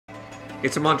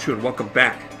It's a Monsoon. Welcome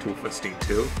back to Wolfenstein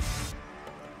 2.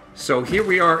 So here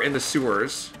we are in the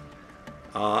sewers.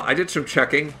 I did some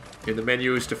checking in the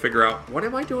menus to figure out, what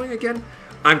am I doing again?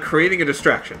 I'm creating a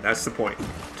distraction. That's the point.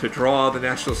 To draw the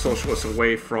National Socialists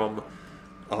away from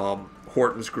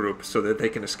Horton's group so that they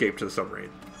can escape to the submarine.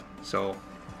 So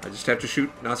I just have to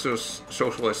shoot National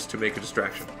Socialists to make a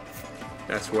distraction.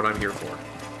 That's what I'm here for.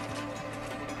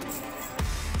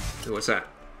 So what's that?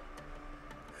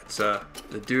 It's the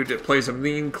dude that plays a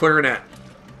mean clarinet.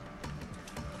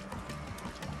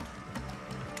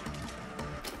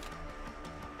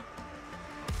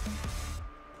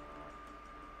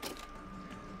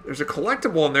 There's a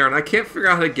collectible in there, and I can't figure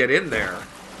out how to get in there.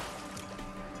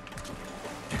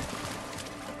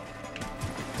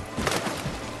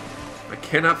 I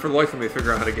cannot for the life of me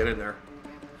figure out how to get in there.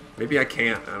 Maybe I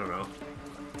can't. I don't know.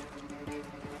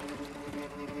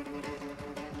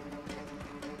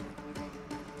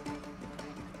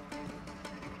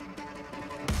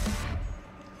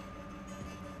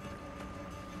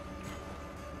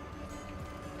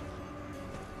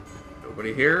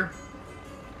 Nobody here.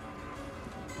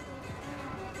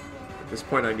 At this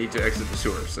point, I need to exit the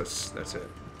sewers. That's it.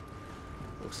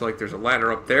 Looks like there's a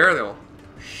ladder up there. They'll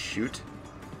shoot.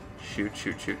 Shoot,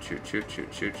 shoot, shoot, shoot, shoot,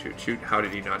 shoot, shoot, shoot, shoot. How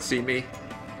did he not see me?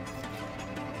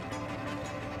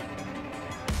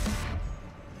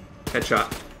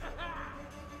 Headshot.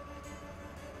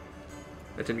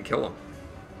 That didn't kill him.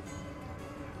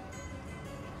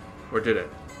 Or did it?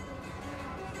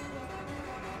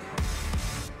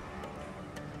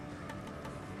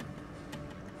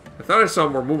 I thought I saw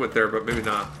more movement there, but maybe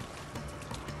not.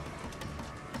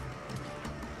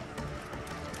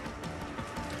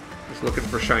 Just looking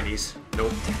for shinies.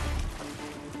 Nope.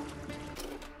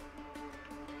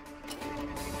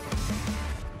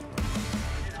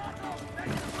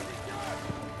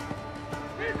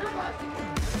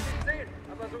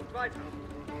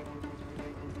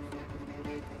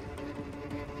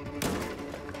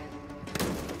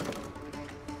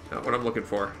 Not what I'm looking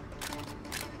for.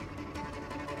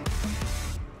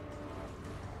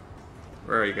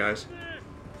 Where are you guys?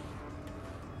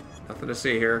 Nothing to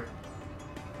see here.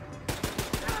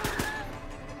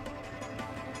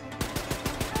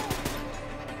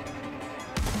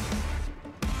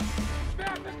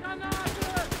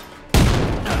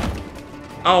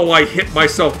 Oh, I hit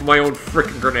myself with my own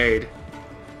frickin' grenade.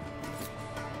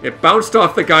 It bounced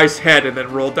off the guy's head and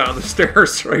then rolled down the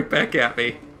stairs right back at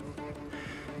me.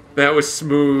 That was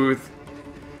smooth.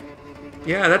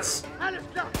 Yeah, that's...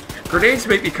 Grenades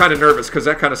make me kind of nervous because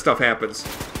that kind of stuff happens.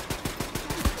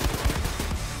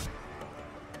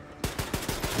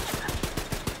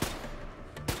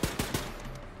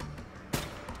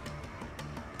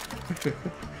 A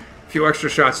few extra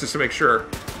shots just to make sure.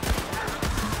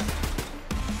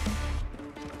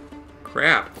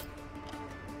 Crap.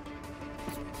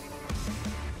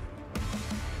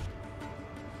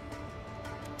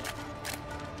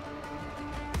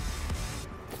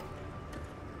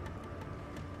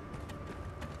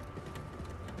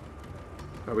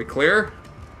 Are we clear?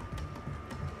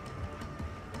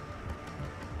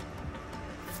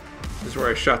 This is where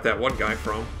I shot that one guy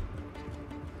from.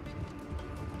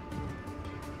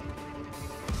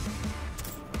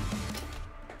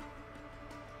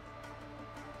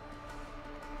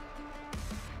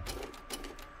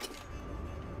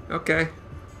 Okay.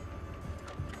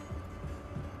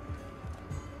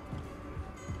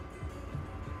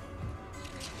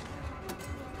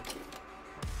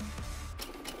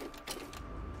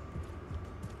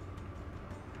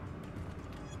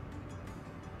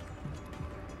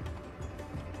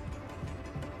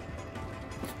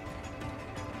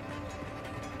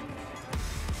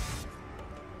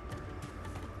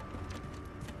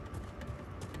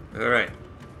 All right.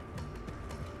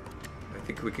 I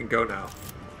think we can go now.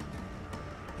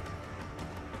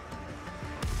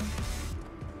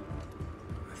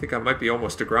 I think I might be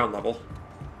almost to ground level.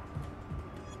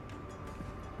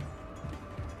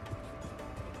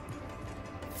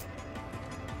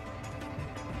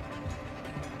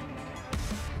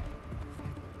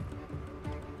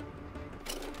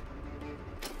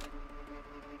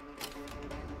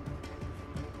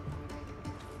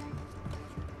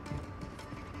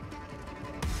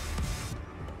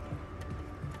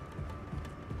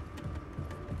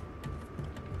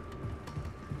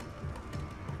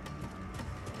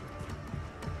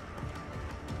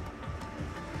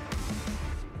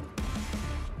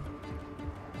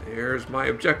 Here's my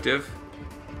objective.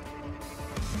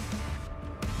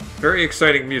 Very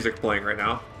exciting music playing right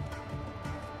now.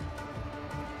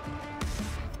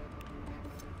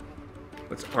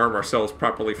 Let's arm ourselves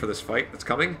properly for this fight that's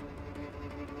coming.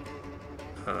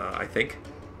 I think.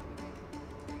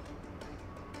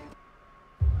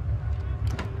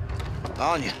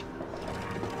 Anya.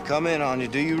 Come in, Anya.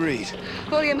 Do you read?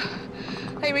 William,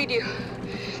 I read you.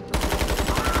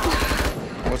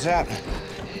 What's happening?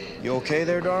 You okay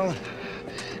there, darling?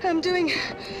 I'm doing...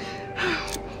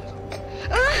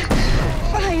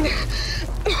 fine.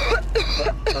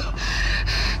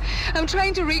 I'm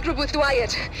trying to regroup with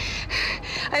Wyatt.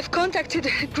 I've contacted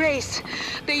Grace.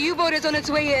 The U-boat is on its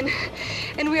way in,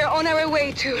 and we are on our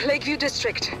way to Lakeview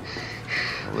District.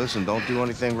 Well, listen, don't do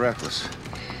anything reckless.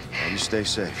 You stay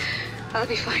safe. I'll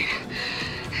be fine.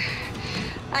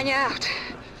 Anya out.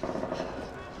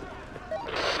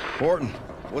 Horton,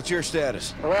 what's your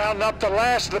status? Rounding up the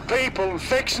last of the people and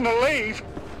fixing to leave.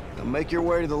 Now make your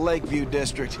way to the Lakeview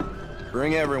District.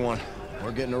 Bring everyone.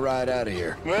 We're getting a ride out of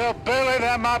here. Well, Billy,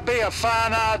 that might be a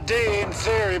fine idea in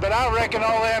theory, but I reckon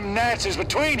all them Nazis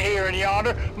between here and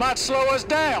yonder might slow us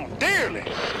down, dearly.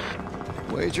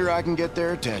 Wager I can get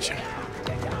their attention.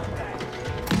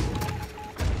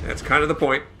 That's kind of the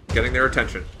point, getting their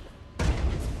attention.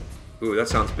 Ooh, that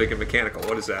sounds big and mechanical.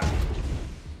 What is that?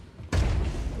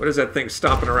 What is that thing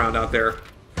stomping around out there?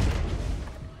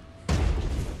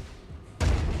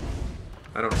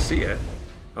 I don't see it.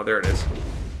 Oh, there it is.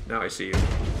 Now I see you.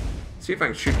 See if I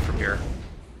can shoot from here.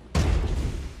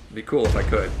 It'd be cool if I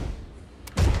could.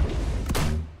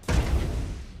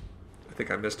 I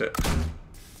think I missed it.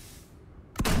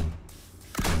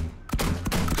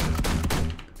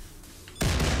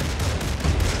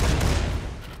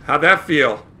 How'd that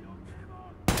feel?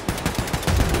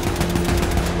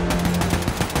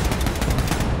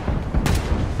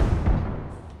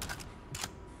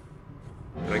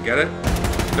 Did I get it?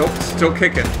 Nope, still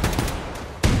kicking.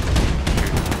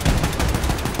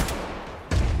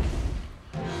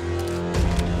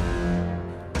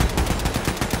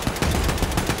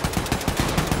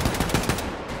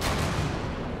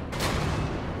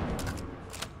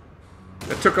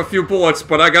 It took a few bullets,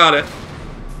 but I got it.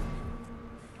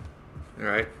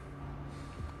 Alright.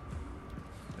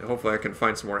 Hopefully I can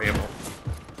find some more ammo.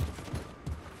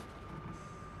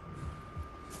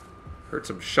 Heard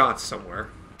some shots somewhere.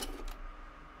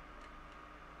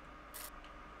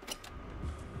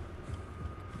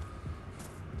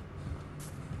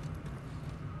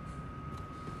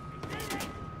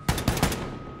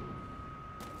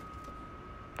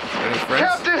 Any friends?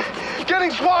 Captain!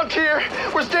 Getting swamped here!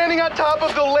 We're standing on top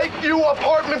of the Lakeview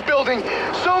apartment building.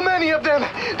 So many of them!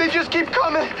 They just keep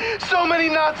coming! So many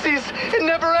Nazis! It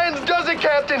never ends, does it,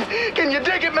 Captain? Can you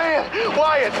dig it, man?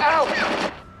 Wyatt, out!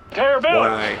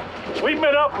 Why? We've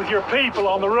met up with your people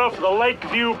on the roof of the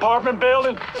Lakeview apartment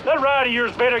building. That ride of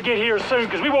yours better get here soon,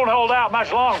 because we won't hold out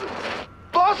much longer.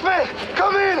 Bossman,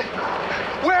 come in!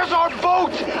 Where's our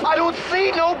boat? I don't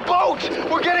see no boat!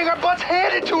 We're getting our butts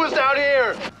handed to us out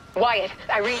here! Wyatt,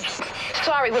 I read.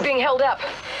 Sorry, we're being held up.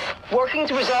 Working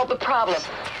to resolve the problem.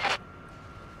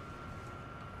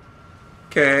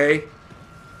 Okay.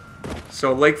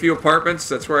 So Lakeview Apartments,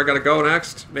 that's where I gotta go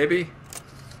next, maybe?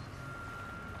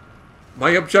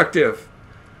 My objective.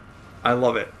 I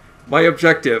love it. My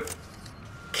objective.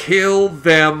 Kill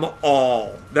them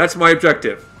all. That's my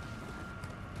objective.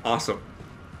 Awesome.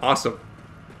 Awesome.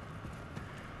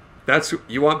 That's,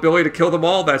 you want Billy to kill them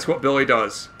all? That's what Billy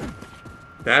does.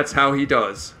 That's how he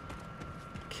does.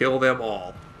 Kill them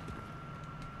all.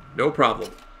 No problem.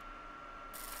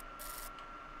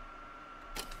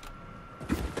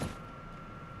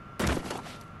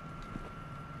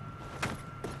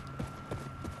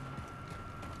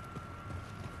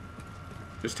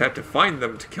 Just have to find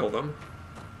them to kill them.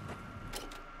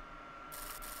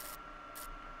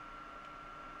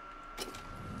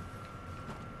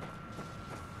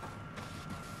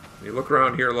 You look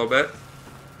around here a little bit.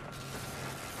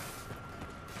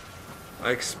 I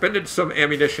expended some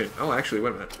ammunition. Oh, actually, wait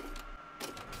a minute.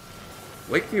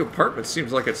 Lakeview Apartments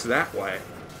seems like it's that way.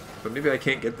 But maybe I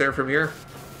can't get there from here?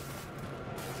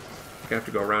 I have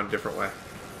to go around a different way.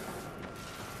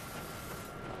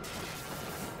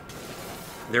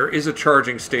 There is a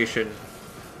charging station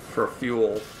for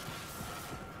fuel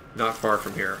not far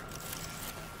from here.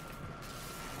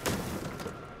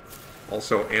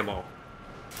 Also ammo.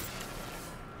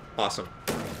 Awesome.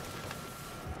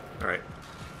 Alright.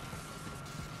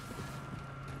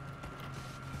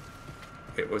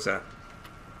 Wait, what was that?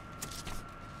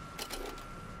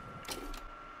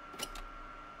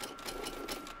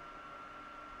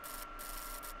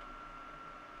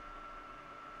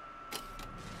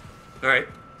 Alright.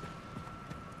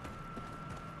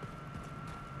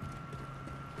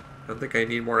 I don't think I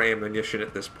need more ammunition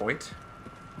at this point.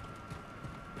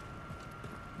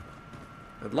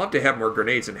 I'd love to have more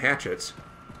grenades and hatchets.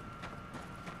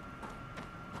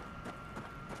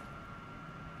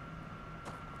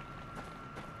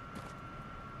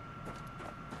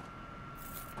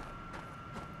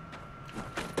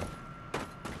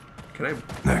 Can I...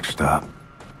 Next stop,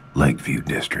 Lakeview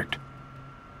District.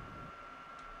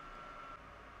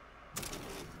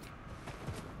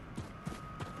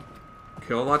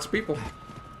 Killing lots of people.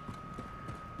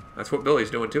 That's what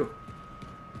Billy's doing, too.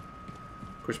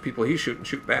 Of course, people he's shooting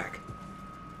shoot back.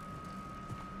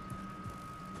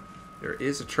 There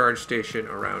is a charge station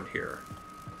around here.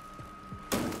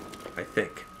 I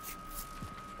think.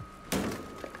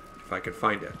 If I can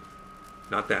find it.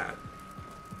 Not that.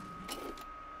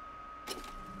 I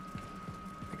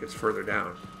think it's further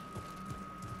down.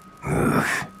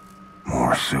 Ugh.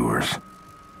 More sewers.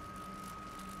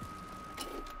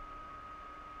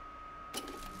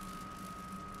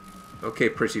 Okay,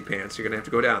 prissy pants, you're gonna have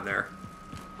to go down there.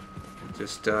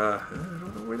 Just, I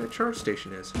don't know where that charge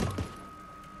station is.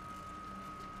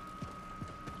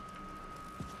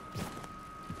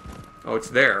 Oh, it's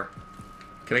there.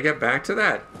 Can I get back to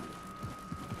that?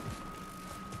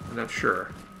 I'm not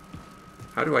sure.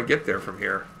 How do I get there from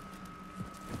here?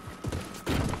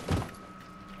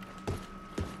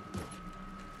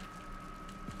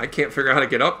 I can't figure out how to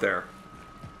get up there.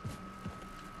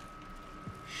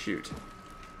 Shoot.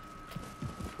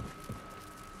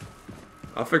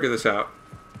 I'll figure this out.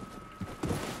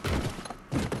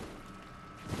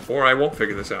 Or I won't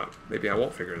figure this out. Maybe I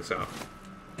won't figure this out.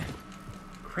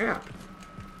 Crap.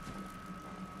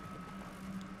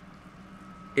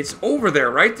 It's over there,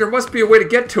 right? There must be a way to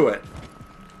get to it.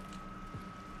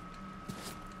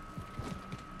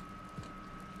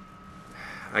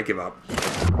 I give up.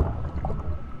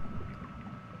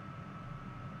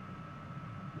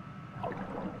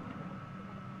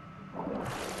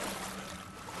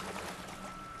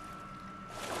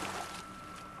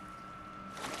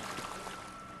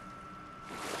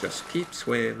 Just keep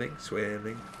swimming,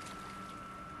 swimming.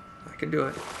 I can do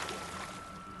it.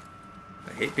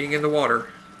 I hate being in the water.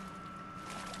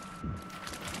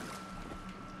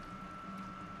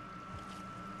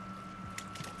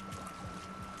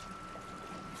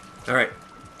 Alright.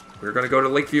 We're going to go to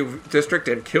Lakeview District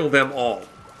and kill them all.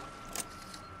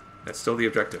 That's still the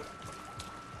objective.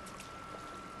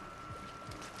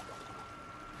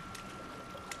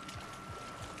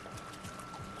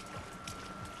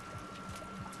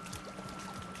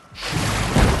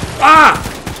 Ah!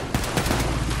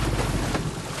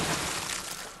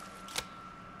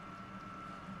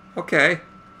 Okay.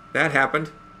 That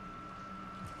happened.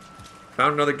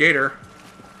 Found another gator.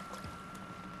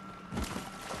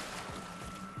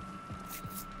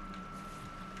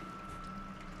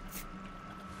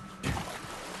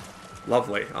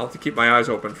 Lovely. I'll have to keep my eyes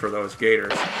open for those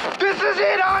gators. This is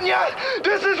it, Anya!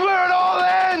 This is where it all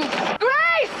ends!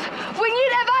 Grace! We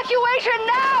need evacuation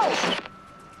now!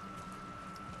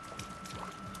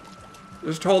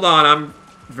 Just hold on. I'm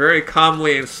very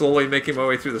calmly and slowly making my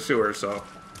way through the sewer, so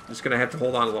I'm just going to have to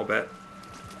hold on a little bit.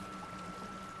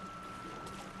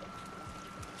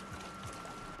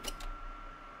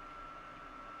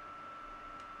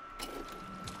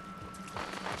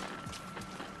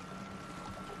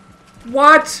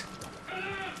 What?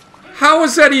 How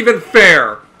is that even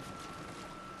fair?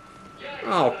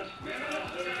 Oh.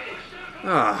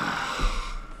 Ah.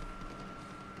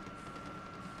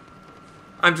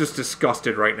 I'm just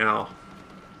disgusted right now.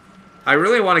 I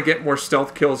really want to get more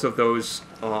stealth kills of those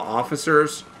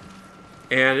officers.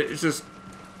 And it's just...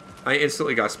 I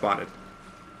instantly got spotted.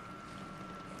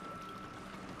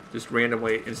 Just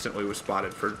randomly, instantly was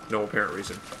spotted for no apparent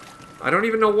reason. I don't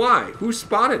even know why. Who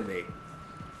spotted me?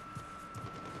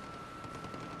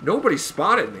 Nobody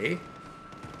spotted me.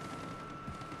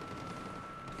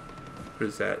 What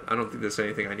is that? I don't think there's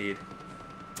anything I need.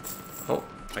 Oh,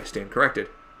 I stand corrected.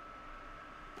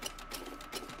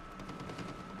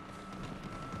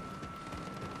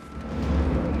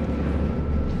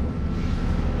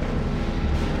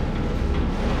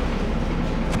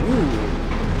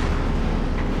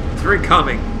 It's very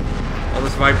calming. All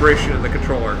this vibration in the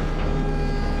controller.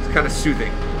 It's kind of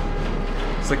soothing.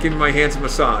 It's like giving my hands a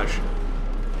massage.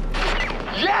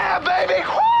 Yeah, baby!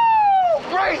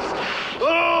 Woo! Grace!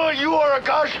 Oh, you are a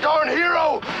gosh darn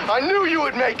hero! I knew you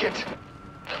would make it!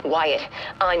 Wyatt,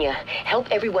 Anya, help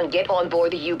everyone get on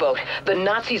board the U-boat. The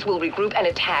Nazis will regroup and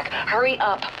attack. Hurry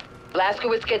up.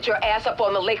 Blazkowicz, get your ass up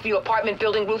on the Lakeview apartment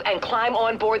building roof and climb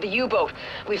on board the U-boat.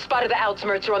 We've spotted the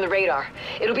Outsmirtser on the radar.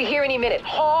 It'll be here any minute.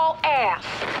 Haul ass!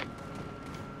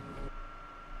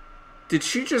 Did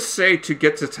she just say to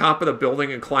get to the top of the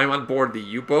building and climb on board the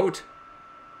U-boat?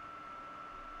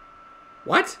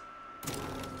 What?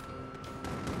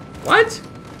 What?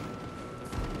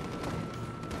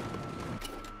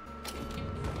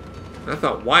 I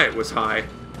thought Wyatt was high.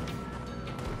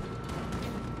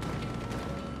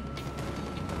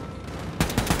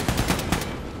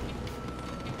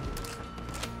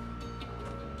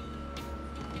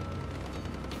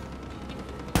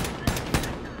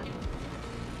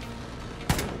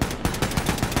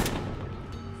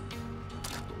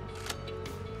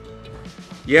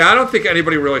 Yeah, I don't think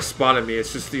anybody really spotted me.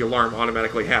 It's just the alarm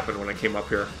automatically happened when I came up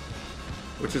here,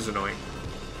 which is annoying.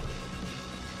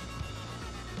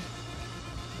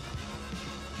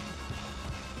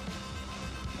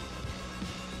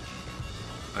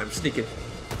 I'm sneaking.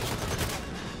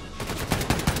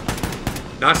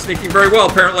 Not sneaking very well,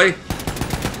 apparently.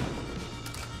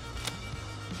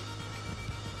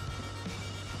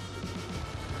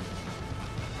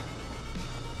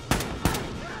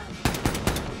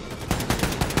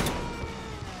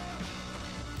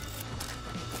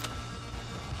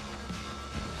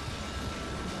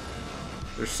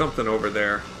 There's something over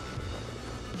there.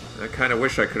 I kind of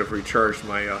wish I could have recharged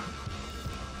my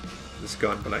this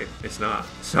gun, but it's not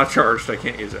charged. I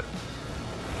can't use it.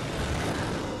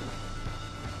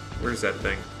 Where's that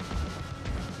thing?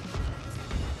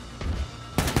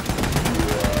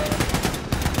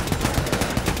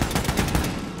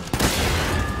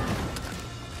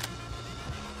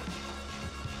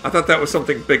 I thought that was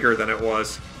something bigger than it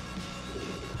was.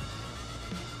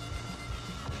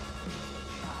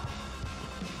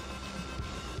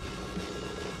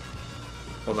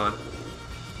 Hold on.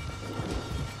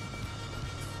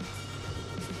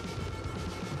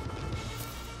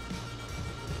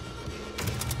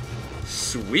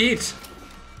 Sweet!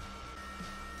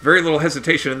 Very little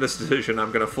hesitation in this decision.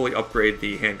 I'm going to fully upgrade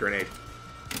the hand grenade.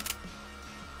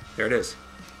 There it is.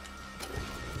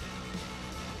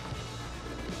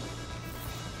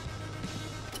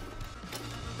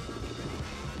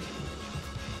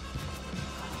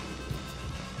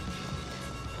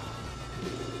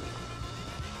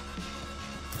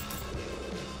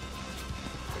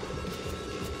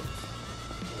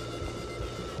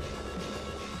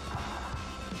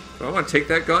 Do I want to take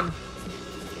that gun?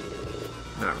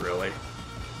 Not really.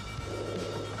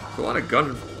 There's a lot of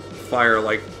gunfire,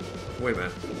 like... Wait a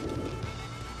minute.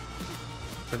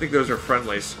 I think those are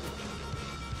friendlies.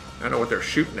 I don't know what they're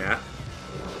shooting at.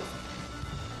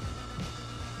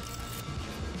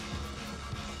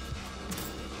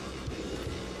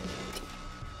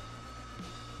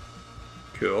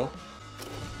 Cool.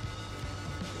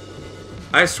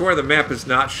 I swear the map is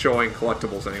not showing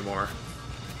collectibles anymore.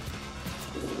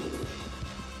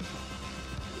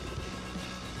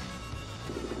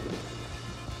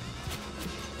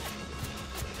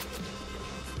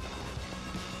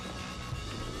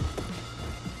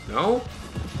 No?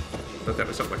 Thought that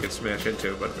was something I could smash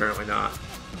into, but apparently not.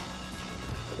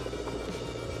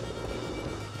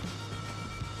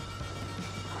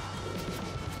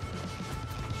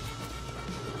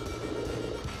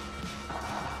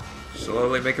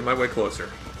 Slowly making my way closer.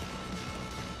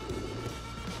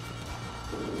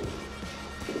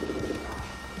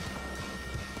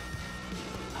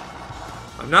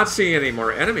 I'm not seeing any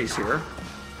more enemies here.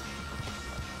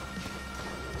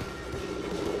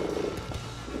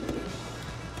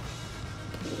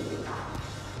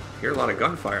 Hear a lot of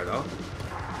gunfire, though.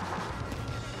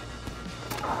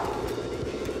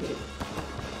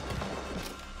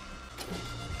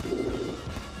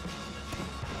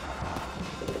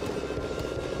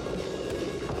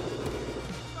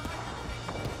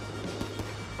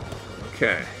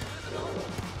 Okay.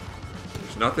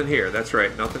 There's nothing here. That's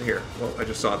right, nothing here. Well, I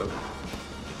just saw them.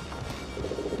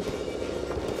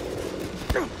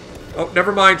 Oh,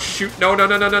 never mind. Shoot. No, no,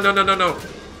 no, no, no, no, no, no, no.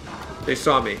 They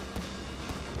saw me.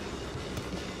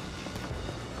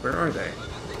 Where are they?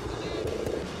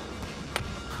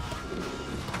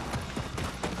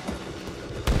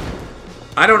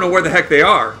 I don't know where the heck they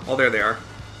are. Oh, there they are.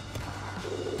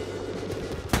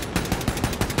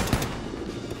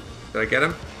 Did I get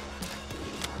him?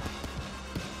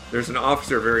 There's an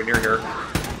officer very near here.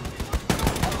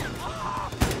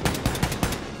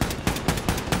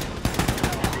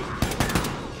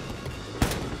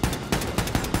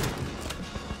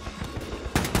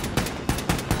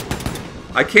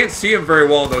 I can't see him very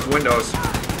well in those windows.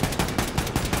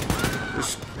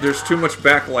 There's too much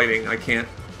backlighting. I can't.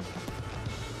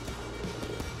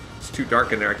 It's too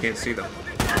dark in there. I can't see them.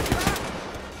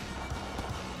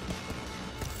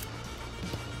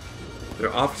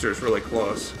 Their officer's really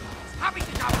close.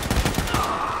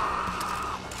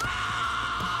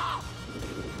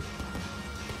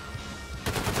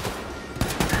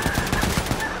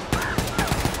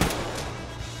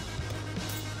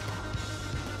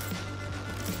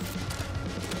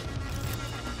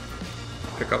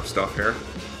 Pick up stuff here.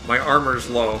 My armor's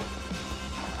low.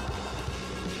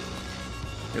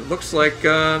 It looks like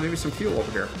maybe some fuel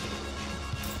over here.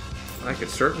 I could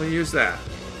certainly use that.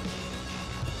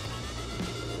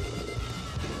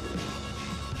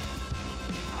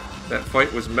 That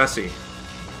fight was messy.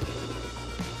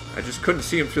 I just couldn't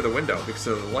see him through the window because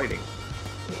of the lighting.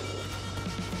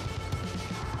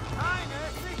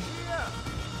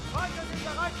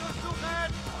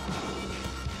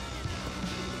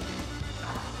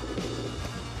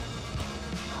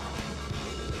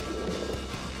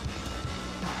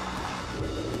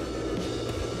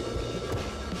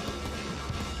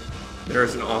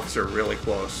 There's an officer really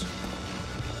close.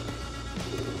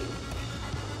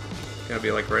 Gotta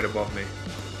be like right above me.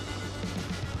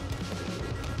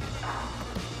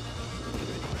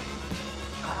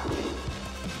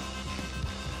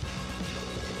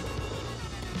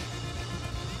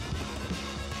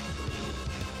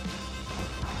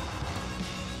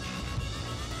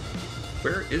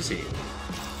 Where is he?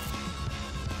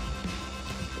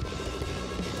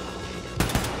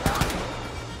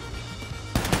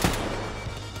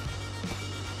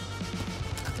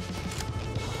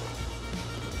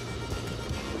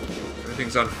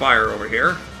 Everything's on fire over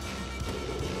here.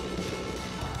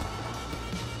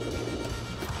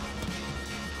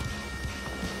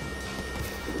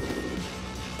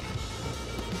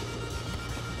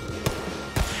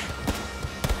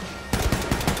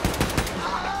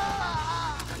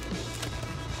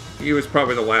 He was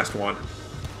probably the last one.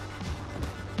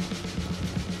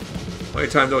 Only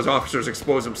time those officers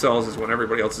expose themselves is when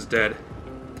everybody else is dead.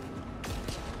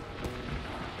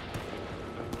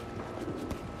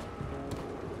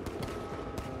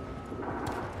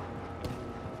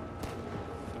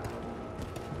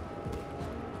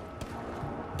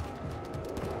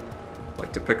 I'd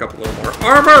like to pick up a little more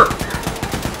armor!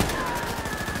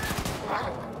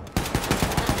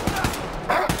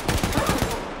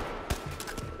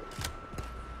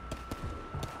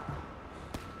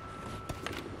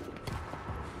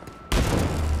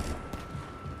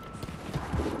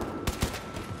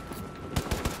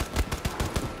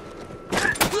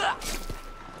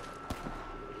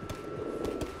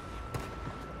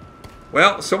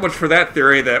 Well, so much for that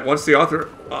theory that once the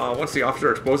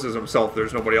officer exposes himself,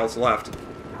 there's nobody else left.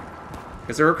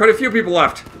 Because there are quite a few people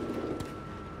left.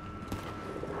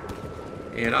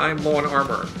 And I'm low on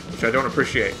armor, which I don't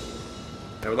appreciate.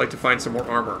 I would like to find some more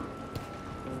armor.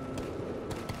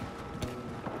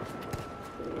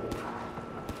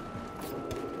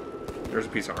 There's a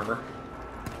piece of armor.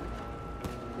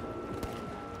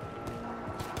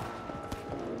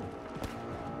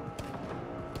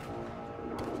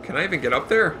 Can I even get up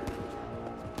there?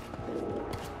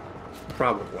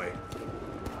 Probably.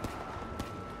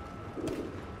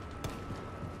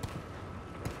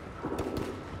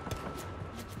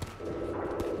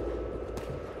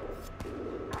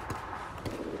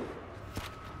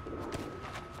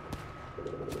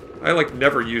 I like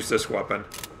never use this weapon.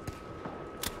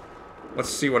 Let's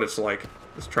see what it's like.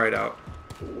 Let's try it out.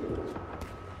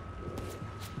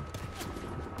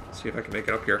 See if I can make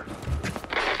it up here.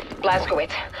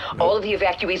 Blazkowicz, all of the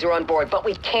evacuees are on board, but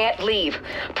we can't leave.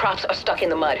 Props are stuck in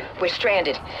the mud. We're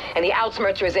stranded, and the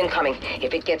Outsmerzer is incoming.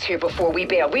 If it gets here before we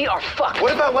bail, we are fucked.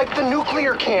 What about, like, the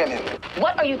nuclear cannon?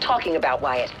 What are you talking about,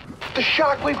 Wyatt? The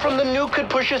shockwave from the nuke could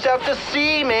push us out to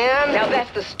sea, man! Now that's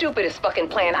the stupidest fucking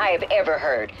plan I have ever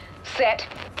heard. Set.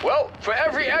 Well, for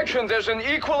every action, there's an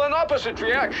equal and opposite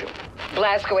reaction.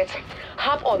 Blazkowicz,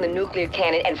 hop on the nuclear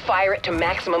cannon and fire it to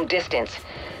maximum distance.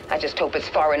 I just hope it's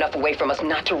far enough away from us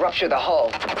not to rupture the hull.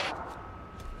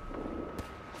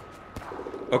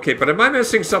 Okay, but am I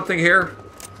missing something here?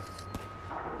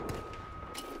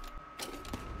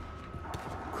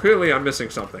 Clearly I'm missing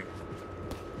something.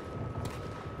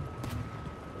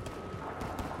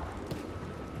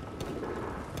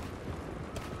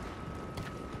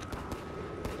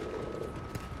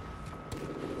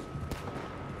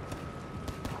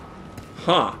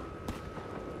 Huh.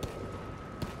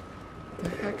 What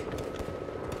the heck?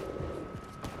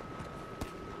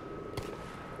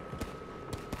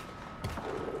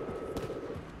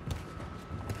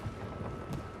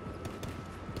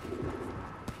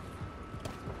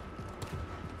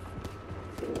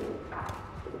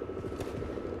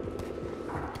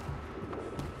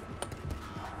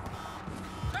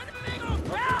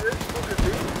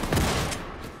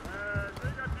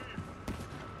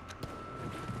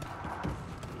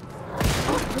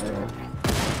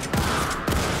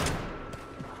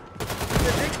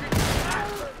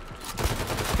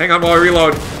 Hang on while I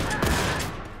reload.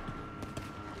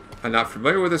 I'm not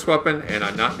familiar with this weapon, and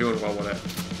I'm not doing well with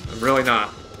it. I'm really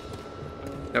not.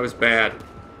 That was bad.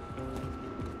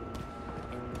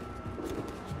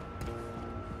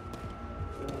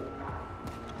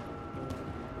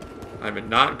 I'm in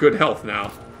not good health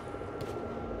now.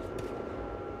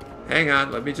 Hang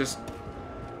on, let me just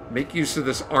make use of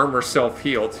this armor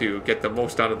self-heal to get the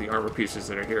most out of the armor pieces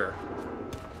that are here.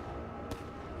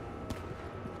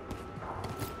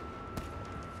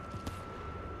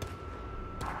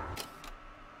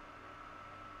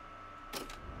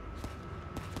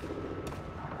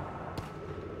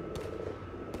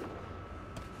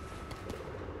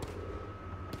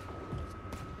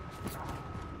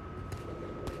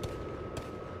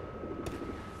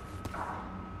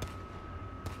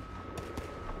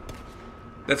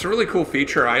 That's a really cool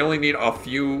feature. I only need a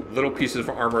few little pieces of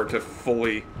armor to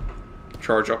fully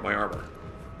charge up my armor.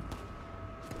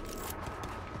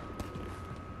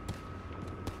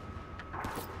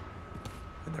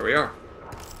 And there we are.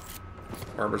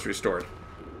 Armor's restored.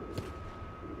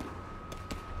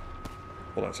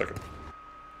 Hold on a second.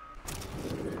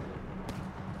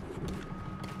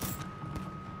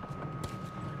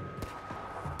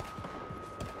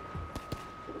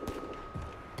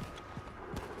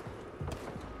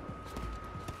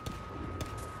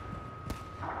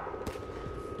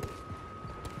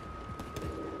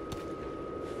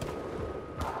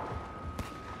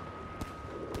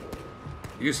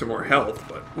 Use some more health,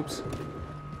 but oops.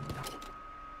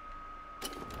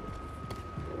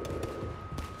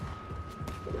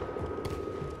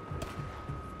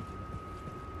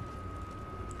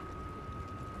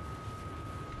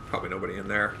 Probably nobody in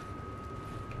there.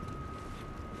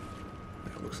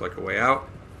 That looks like a way out.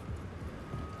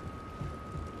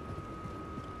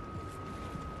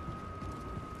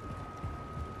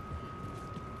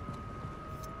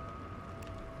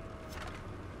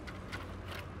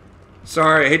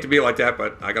 Sorry, I hate to be like that,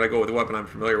 but I gotta go with the weapon I'm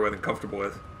familiar with and comfortable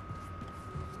with.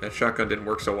 That shotgun didn't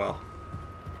work so well.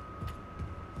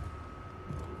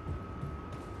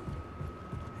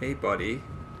 Hey, buddy.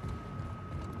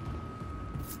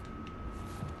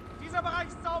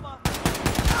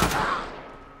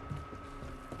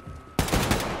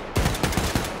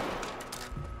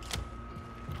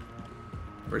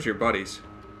 Where's your buddies?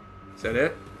 Is that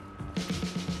it?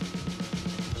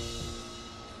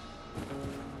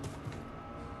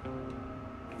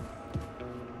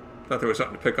 Thought there was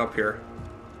something to pick up here.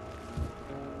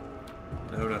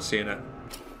 No, I'm not seeing it.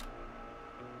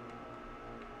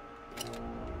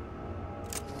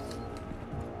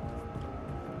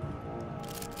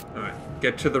 Alright,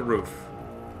 get to the roof.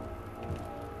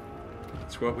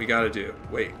 That's what we gotta do.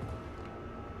 Wait.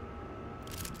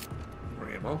 More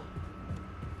ammo.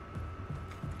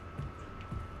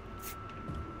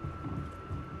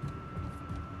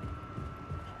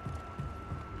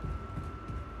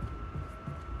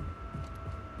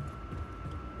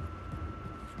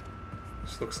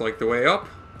 Looks like the way up.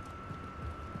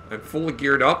 I'm fully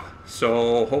geared up,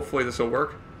 so hopefully this will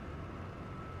work.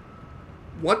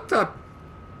 What the?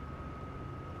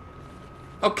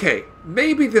 Okay,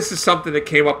 maybe this is something that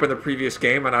came up in the previous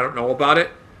game and I don't know about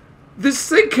it. This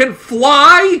thing can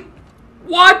fly?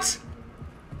 What?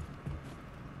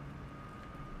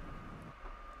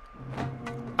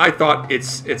 I thought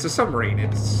it's a submarine.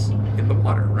 It's in the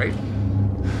water, right?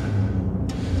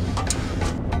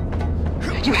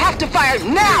 You have to fire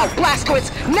now,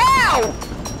 Blazkowicz! Now!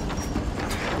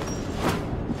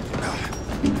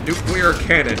 Nuclear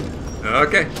cannon.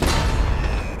 Okay.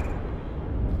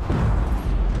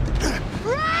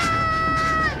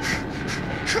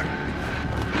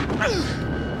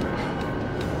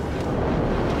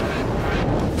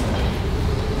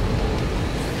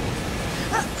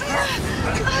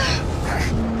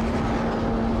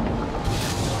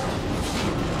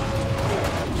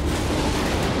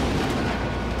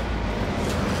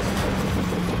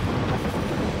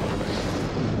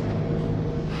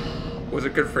 Was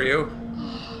it good for you?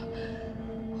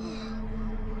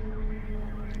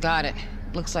 Got it.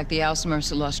 Looks like the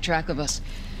Ausmercer lost track of us.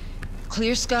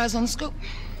 Clear skies on the scope.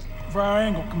 For our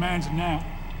angle commands it now.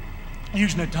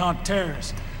 Using it to hunt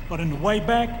terrorists. But in the way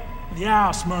back, the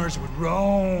Ausmercer would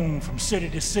roam from city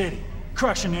to city,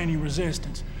 crushing any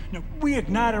resistance. Now, if we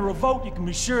ignite a revolt, you can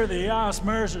be sure the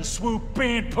Ausmercer swoop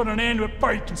in, put an end to it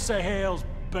before you can say hell's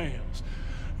bells.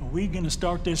 If we're gonna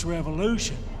start this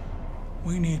revolution,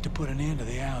 we need to put an end to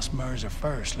the Ausmercer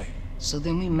firstly. So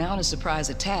then we mount a surprise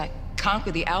attack,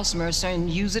 conquer the Ausmercer, and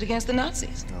use it against the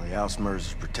Nazis. Well, the Ausmercer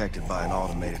is protected by an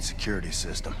automated security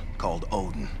system called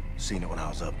Odin. Seen it when I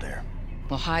was up there.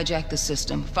 We'll hijack the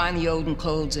system, find the Odin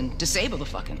codes, and disable the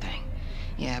fucking thing.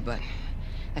 Yeah, but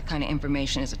that kind of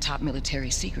information is a top military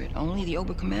secret. Only the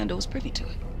Oberkommando is privy to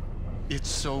it. It's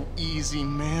so easy,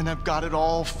 man. I've got it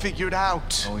all figured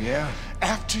out. Oh, yeah?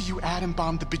 After you atom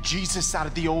bombed the bejesus out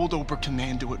of the old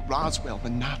Oberkommando at Roswell, the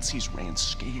Nazis ran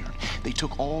scared. They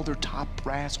took all their top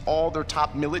brass, all their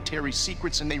top military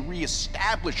secrets, and they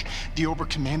re-established the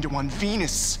Oberkommando on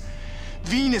Venus.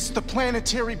 Venus, the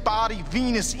planetary body,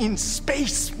 Venus in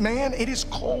space, man. It is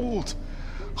cold.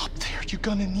 Up there, you're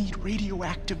gonna need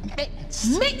radioactive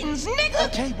mittens. Mittens, nigga!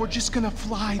 Okay, we're just gonna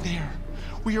fly there.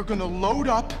 We are gonna load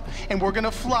up and we're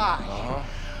gonna fly. Oh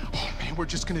man, we're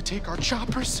just gonna take our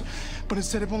choppers, but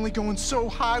instead of only going so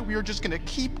high, we are just gonna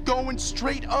keep going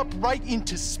straight up right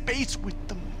into space with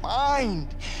the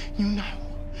mind. You know,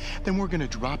 Then we're gonna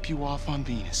drop you off on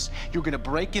Venus. You're gonna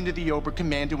break into the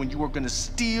Oberkommando and you are gonna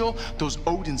steal those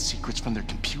Odin secrets from their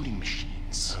computing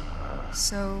machines.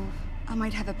 So, I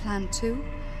might have a plan too?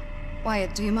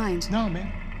 Wyatt, do you mind? No,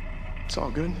 man. It's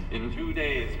all good. In 2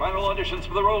 days, final auditions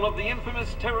for the role of the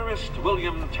infamous terrorist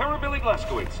William Terrorbilly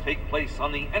Blaskowitz take place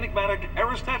on the enigmatic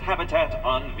Aristat habitat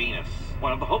on Venus.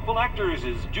 One of the hopeful actors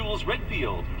is Jules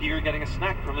Redfield, here getting a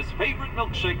snack from his favorite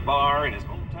milkshake bar in his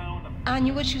hometown of...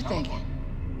 Anya, what you think?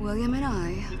 William and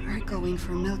I are going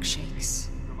for milkshakes.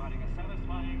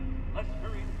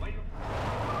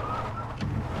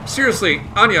 Seriously,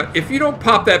 Anya, if you don't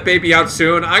pop that baby out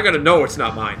soon, I'm gonna know it's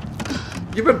not mine.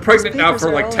 You've been pregnant now for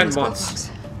like 10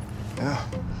 months. Yeah.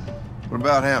 What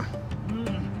about him?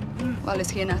 Well, is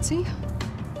he a Nazi?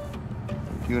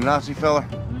 You a Nazi fella?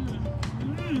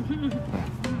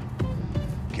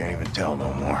 Can't even tell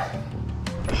no more.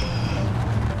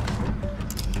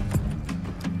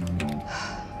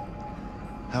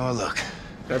 How I look?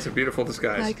 That's a beautiful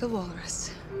disguise. Like a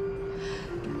walrus.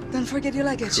 Don't forget your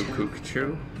luggage.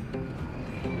 Cuckoo.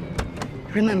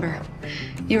 Remember,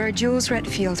 you're Jules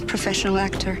Redfield, professional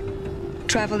actor,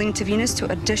 traveling to Venus to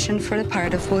audition for the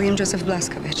part of William Joseph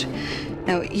Blaskowitz.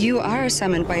 Now, you are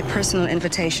summoned by personal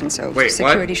invitation, so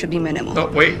security should be minimal.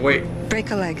 Oh, wait.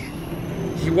 Break a leg.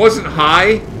 He wasn't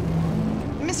high?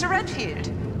 Mr. Redfield.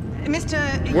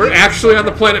 Mr. We're actually on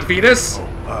the planet Venus?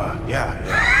 Yeah.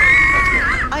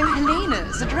 I'm Helena,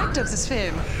 the director of this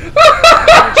film.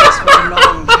 Apologies for the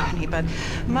long journey, but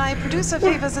my producer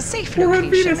favors a safe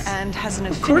location and has an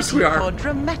affinity for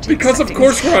dramatic Because settings. of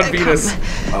course we're on Venus.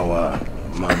 Oh,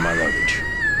 my luggage.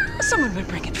 Someone will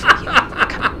bring it for you.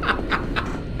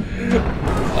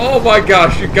 Oh my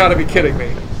gosh, you gotta be kidding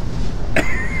me.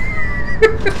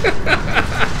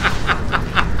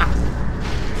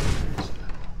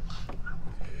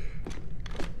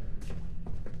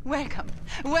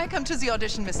 Welcome to the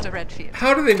audition, Mr. Redfield.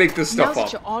 How do they make this stuff Now up?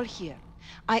 that you're all here,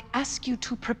 I ask you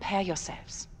to prepare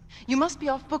yourselves. You must be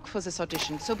off book for this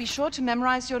audition, so be sure to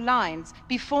memorize your lines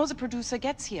before the producer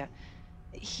gets here.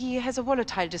 He has a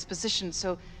volatile disposition,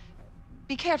 so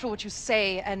be careful what you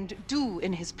say and do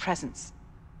in his presence.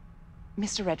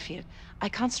 Mr. Redfield, I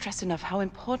can't stress enough how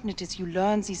important it is you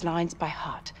learn these lines by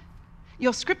heart.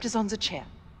 Your script is on the chair.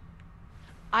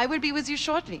 I will be with you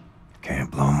shortly.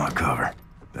 Can't blow my cover.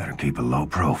 Better keep a low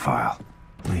profile.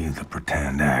 Leave the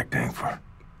pretend acting for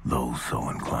those so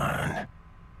inclined.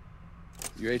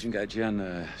 Your agent got you on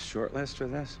the short list for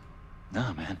this?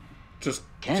 No, man.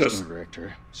 Casting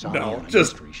director saw me on a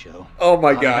mystery show. Oh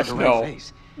my Thought I gosh, had the right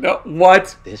face. No,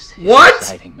 what? This is What?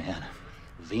 exciting, man.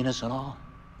 Venus and all.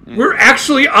 We're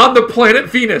actually on the planet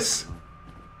Venus.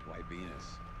 Why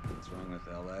Venus? What's wrong with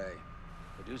L.A.?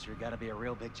 Producer gotta be a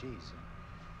real big cheese.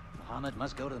 Muhammad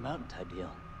must go to the mountain type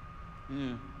deal.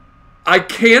 I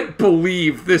can't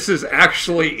believe this is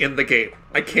actually in the game.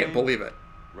 I can't believe it.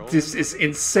 This is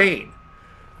insane.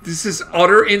 This is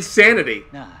utter insanity.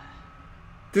 Nah.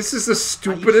 This is the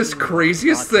stupidest,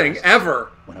 craziest thing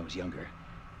ever. When I was younger.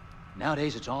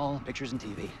 Nowadays, it's all pictures and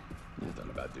TV. Nothing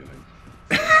about doing.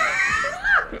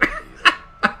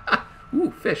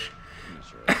 Ooh, fish.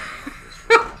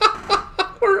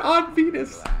 We're on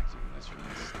Venus.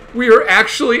 We are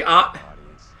actually on...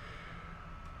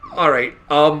 Alright,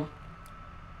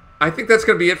 I think that's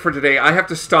going to be it for today. I have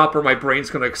to stop or my brain's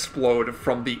going to explode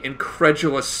from the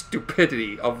incredulous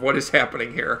stupidity of what is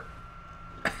happening here.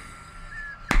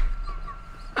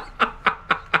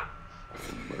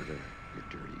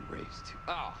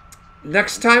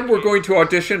 Next time, we're going to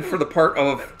audition for the part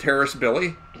of Terrorist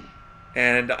Billy.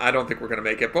 And I don't think we're going to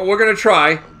make it, but we're going to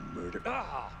try.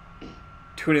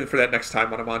 Tune in for that next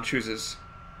time on Amon Chooses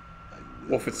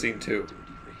Wolfenstein 2.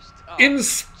 In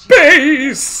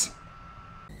space!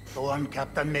 Go on,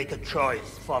 Captain, make a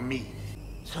choice for me.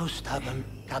 So stubborn,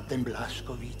 Captain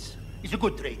Blaskowitz. It's a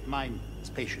good trait, mine is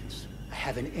patience. I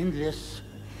have an endless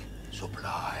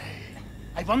supply.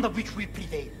 I wonder which will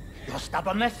prevail, your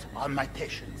stubbornness or my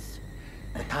patience.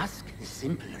 The task is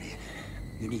simple, really.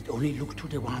 You need only look to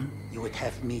the one you would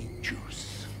have me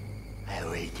choose. I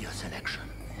await your selection.